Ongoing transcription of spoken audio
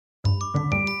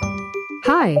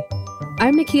Hi,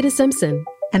 I'm Nikita Simpson.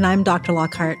 And I'm Dr.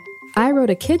 Lockhart. I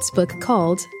wrote a kid's book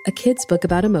called A Kid's Book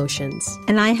About Emotions.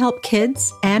 And I help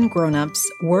kids and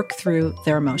grown-ups work through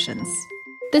their emotions.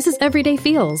 This is Everyday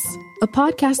Feels, a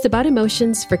podcast about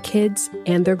emotions for kids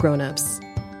and their grown-ups.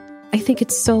 I think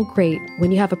it's so great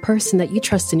when you have a person that you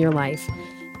trust in your life,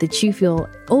 that you feel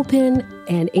open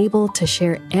and able to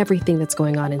share everything that's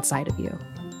going on inside of you.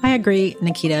 I agree,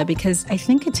 Nikita, because I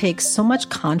think it takes so much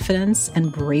confidence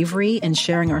and bravery in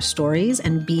sharing our stories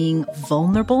and being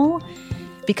vulnerable,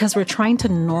 because we're trying to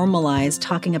normalize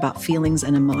talking about feelings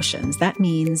and emotions. That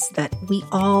means that we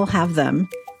all have them,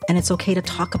 and it's okay to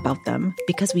talk about them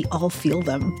because we all feel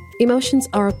them. Emotions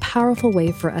are a powerful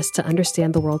way for us to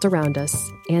understand the world around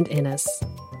us and in us.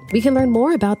 We can learn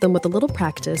more about them with a little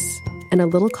practice and a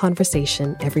little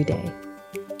conversation every day.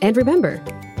 And remember,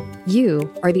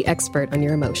 you are the expert on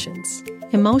your emotions.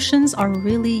 Emotions are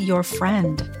really your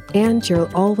friend. And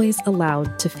you're always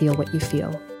allowed to feel what you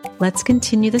feel. Let's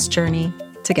continue this journey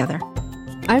together.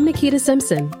 I'm Nikita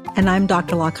Simpson. And I'm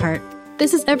Dr. Lockhart.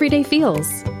 This is Everyday Feels,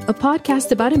 a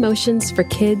podcast about emotions for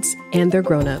kids and their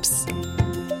grown-ups.